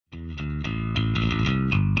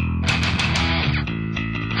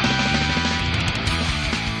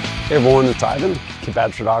Hey everyone, it's Ivan,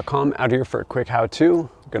 keepbadger.com, out here for a quick how-to.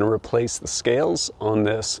 I'm going to replace the scales on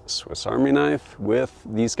this Swiss Army knife with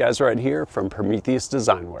these guys right here from Prometheus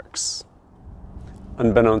Design Werx.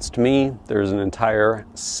 Unbeknownst to me, there's an entire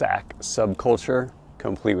SAK subculture,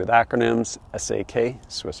 complete with acronyms, SAK,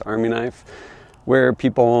 Swiss Army knife, where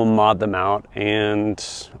people mod them out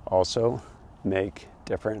and also make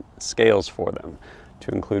different scales for them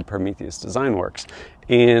to include Prometheus Design Werx.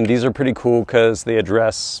 And these are pretty cool because they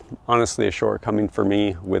address, honestly, a shortcoming for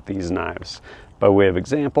me with these knives. By way of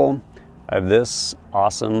example, I have this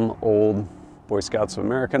awesome old Boy Scouts of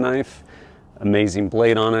America knife, amazing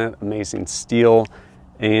blade on it, amazing steel,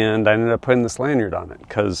 and I ended up putting this lanyard on it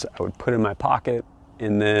because I would put it in my pocket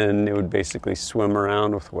and then it would basically swim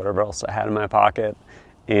around with whatever else I had in my pocket,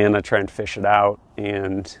 and I try and fish it out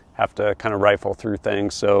and have to kind of rifle through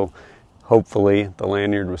things. So hopefully the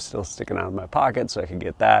lanyard was still sticking out of my pocket so I could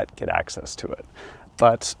get access to it.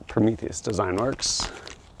 But Prometheus Design Werx,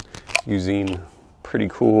 using pretty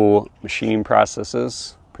cool machining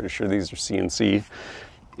processes, pretty sure these are CNC,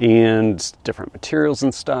 and different materials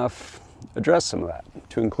and stuff, address some of that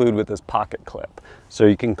to include with this pocket clip. So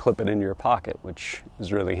you can clip it in your pocket, which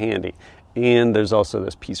is really handy. And there's also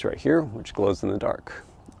this piece right here, which glows in the dark.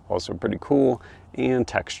 Also pretty cool and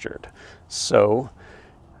textured. So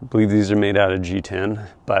I believe these are made out of G10,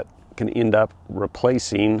 but can end up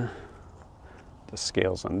replacing the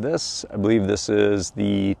scales on this. I believe this is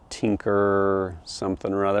the Tinker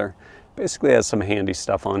something or other. Basically has some handy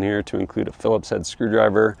stuff on here to include a Phillips head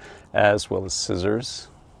screwdriver as well as scissors.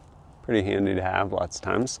 Pretty handy to have lots of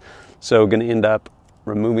times. So going to end up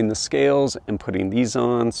removing the scales and putting these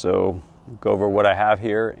on. So go over what I have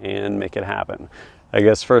here and make it happen. I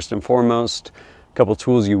guess first and foremost, a couple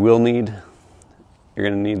tools you will need. You're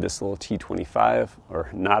going to need this little T25, or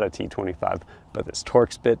not a T25, but this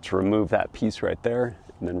Torx bit to remove that piece right there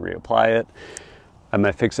and then reapply it. I have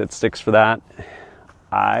my fix-it sticks for that.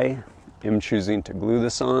 I am choosing to glue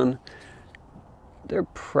this on. They're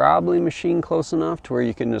probably machine close enough to where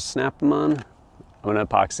you can just snap them on. I'm going to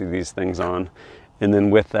epoxy these things on. And then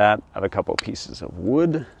with that, I have a couple pieces of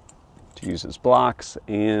wood to use as blocks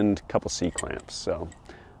and a couple C-clamps. So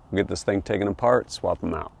we'll get this thing taken apart, swap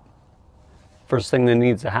them out. First thing that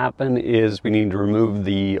needs to happen is we need to remove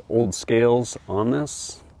the old scales on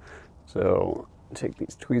this. So take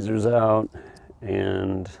these tweezers out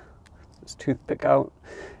and this toothpick out.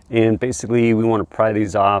 And basically we want to pry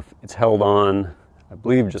these off. It's held on, I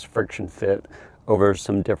believe, just friction fit over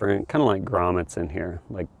some different, kind of like grommets in here,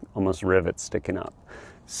 like almost rivets sticking up.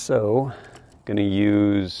 So I'm gonna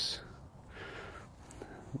use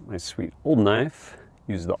my sweet old knife,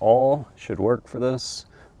 use the awl, should work for this.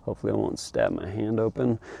 Hopefully I won't stab my hand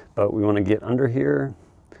open, but we want to get under here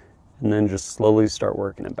and then just slowly start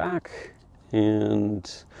working it back, and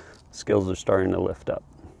the scales are starting to lift up.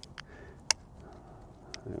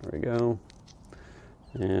 There we go.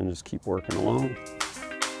 And just keep working along.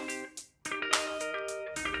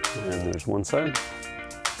 And there's one side.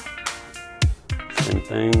 Same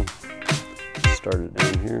thing. Start it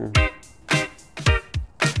down here.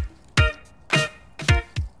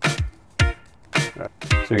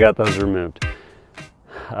 So we got those removed.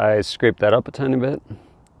 I scraped that up a tiny bit.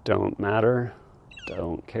 Don't matter.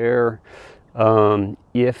 Don't care.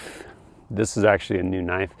 If this is actually a new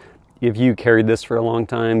knife, if you carried this for a long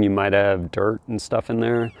time, you might have dirt and stuff in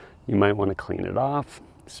there. You might want to clean it off,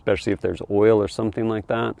 especially if there's oil or something like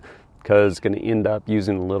that, because it's going to end up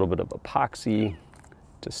using a little bit of epoxy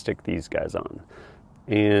to stick these guys on.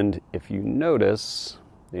 And if you notice,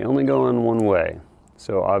 they only go on one way.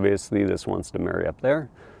 So obviously this wants to marry up there,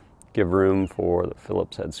 give room for the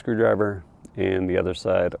Phillips head screwdriver, and the other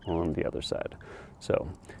side on the other side. So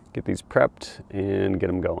get these prepped and get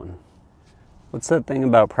them going. What's that thing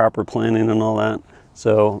about proper planning and all that?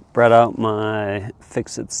 So brought out my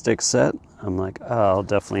fix-it stick set. I'm like, oh, I'll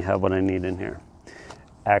definitely have what I need in here.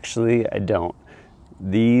 Actually, I don't.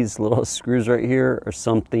 These little screws right here are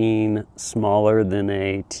something smaller than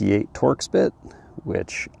a T8 Torx bit,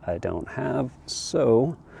 which I don't have,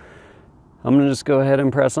 so I'm gonna just go ahead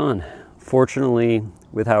and press on. Fortunately,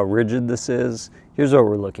 with how rigid this is, here's what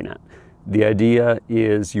we're looking at. The idea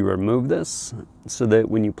is you remove this so that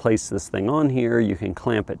when you place this thing on here, you can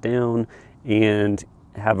clamp it down and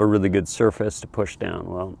have a really good surface to push down.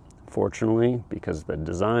 Well, fortunately, because of the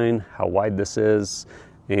design, how wide this is,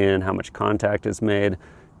 and how much contact is made,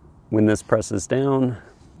 when this presses down,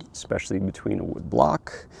 especially between a wood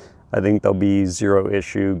block, I think there'll be zero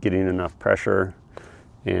issue getting enough pressure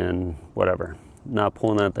and whatever. Not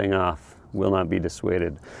pulling that thing off will not be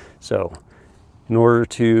dissuaded. So In order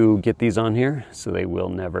to get these on here so they will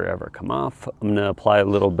never ever come off, I'm going to apply a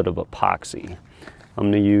little bit of epoxy.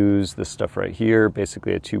 I'm going to use this stuff right here,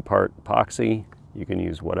 basically a 2-part epoxy. You can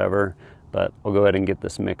use whatever, but I'll go ahead and get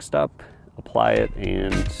this mixed up, apply it,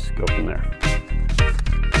 and go from there.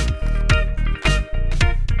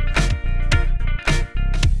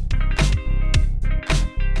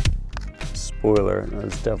 Spoiler,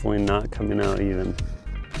 that's definitely not coming out even.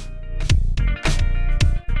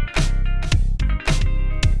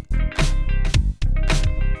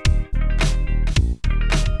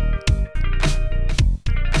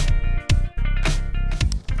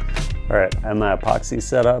 All right, I have my epoxy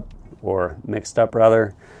set up, or mixed up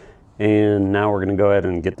rather, and now we're gonna go ahead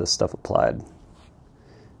and get this stuff applied.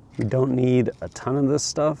 We don't need a ton of this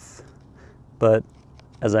stuff, but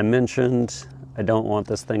as I mentioned, I don't want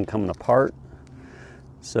this thing coming apart.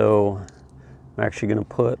 So I'm actually gonna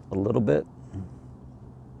put a little bit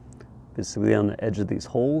basically on the edge of these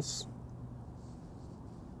holes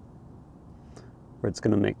where it's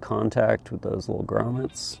gonna make contact with those little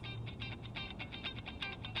grommets.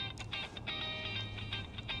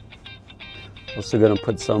 Also going to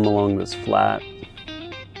put some along this flat.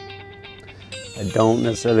 I don't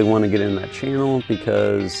necessarily want to get in that channel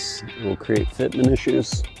because it will create fitment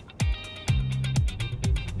issues.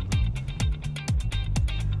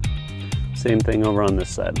 Same thing over on this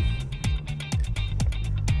side.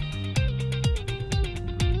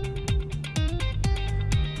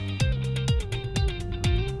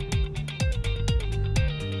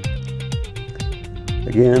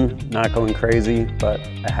 Again, not going crazy, but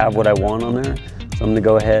I have what I want on there. So I'm gonna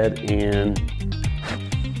go ahead and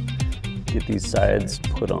get these sides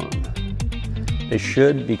put on. They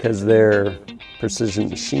should, because they're precision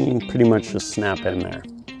machined, pretty much just snap in there.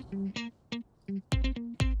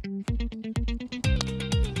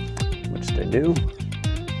 Which they do.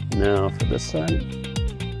 Now for this side.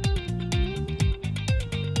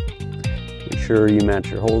 Make sure you match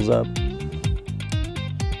your holes up.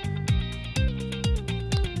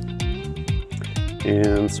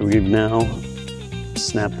 And so we've now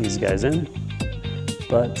snapped these guys in,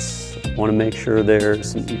 but I want to make sure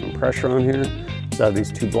there's some even pressure on here. So I have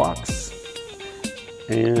these 2 blocks,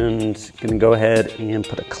 and gonna go ahead and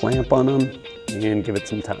put a clamp on them and give it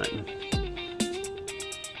some time.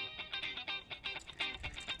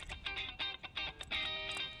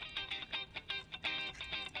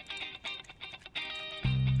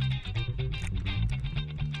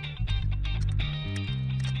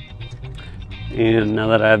 And now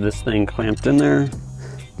that I have this thing clamped in there,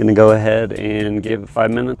 I'm gonna go ahead and give it 5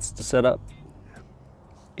 minutes to set up.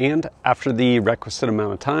 And after the requisite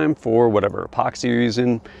amount of time for whatever epoxy you're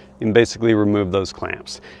using, you can basically remove those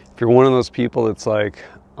clamps. If you're one of those people that's like,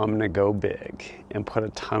 I'm gonna go big and put a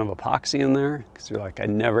ton of epoxy in there, because you're like, I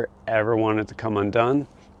never ever want it to come undone,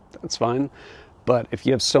 that's fine. But if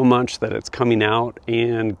you have so much that it's coming out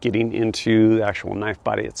and getting into the actual knife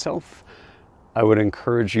body itself, I would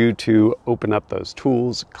encourage you to open up those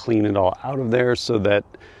tools, clean it all out of there so that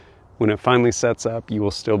when it finally sets up, you will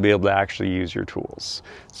still be able to actually use your tools.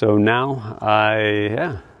 So now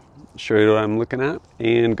show you what I'm looking at,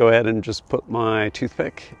 and go ahead and just put my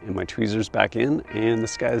toothpick and my tweezers back in, and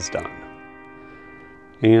this guy's done.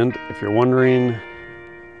 And if you're wondering,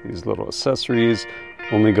 these little accessories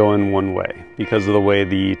only go in one way because of the way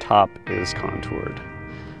the top is contoured.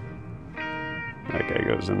 That guy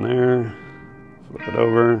goes in there. Flip it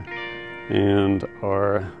over, and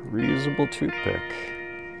our reusable toothpick.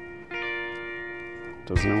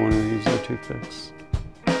 Doesn't everyone reuse their toothpicks?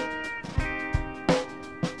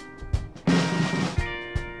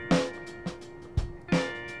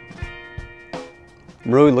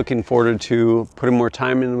 I'm really looking forward to putting more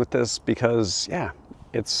time in with this because, yeah,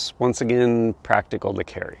 it's once again practical to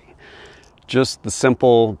carry. Just the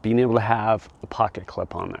simple being able to have a pocket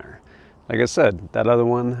clip on there. Like I said, that other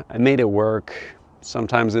one, I made it work.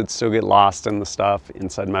 Sometimes it'd still get lost in the stuff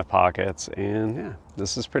inside my pockets, and yeah,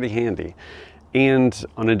 this is pretty handy. And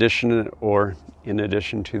in addition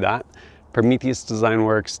to that, Prometheus Design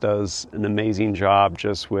Werx does an amazing job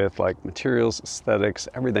just with like materials, aesthetics,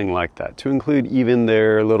 everything like that, to include even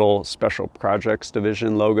their little special projects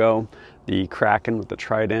division logo, the Kraken with the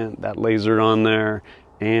trident, that lasered on there,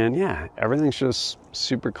 and yeah, everything's just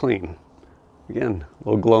super clean. Again, a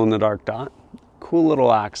little glow in the dark dot. Cool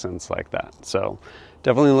little accents like that. So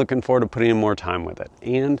definitely looking forward to putting in more time with it.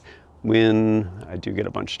 And when I do get a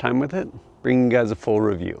bunch of time with it, bring you guys a full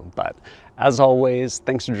review. But as always,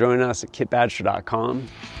 thanks for joining us at kitbadger.com.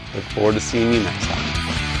 Look forward to seeing you next time.